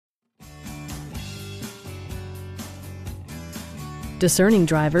Discerning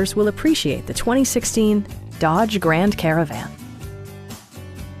drivers will appreciate the 2016 Dodge Grand Caravan.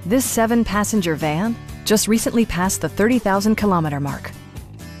 This 7-passenger van just recently passed the 30,000-kilometer mark.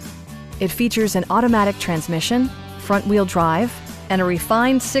 It features an automatic transmission, front-wheel drive, and a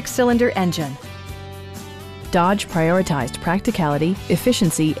refined 6-cylinder engine. Dodge prioritized practicality,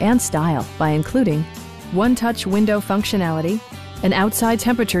 efficiency, and style by including one-touch window functionality, an outside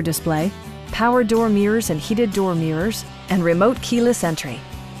temperature display, power door mirrors and heated door mirrors, and remote keyless entry.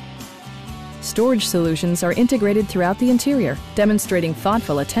 Storage solutions are integrated throughout the interior, demonstrating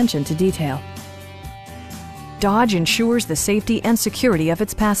thoughtful attention to detail. Dodge ensures the safety and security of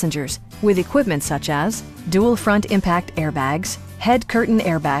its passengers with equipment such as dual front impact airbags, head curtain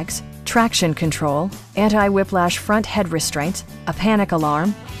airbags, traction control, anti-whiplash front head restraints, a panic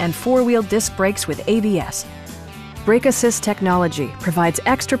alarm, and 4-wheel disc brakes with ABS. Brake Assist technology provides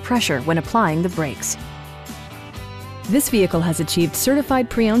extra pressure when applying the brakes. This vehicle has achieved certified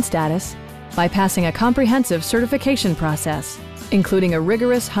pre-owned status by passing a comprehensive certification process, including a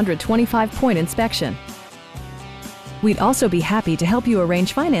rigorous 125-point inspection. We'd also be happy to help you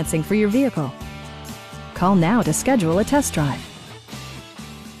arrange financing for your vehicle. Call now to schedule a test drive.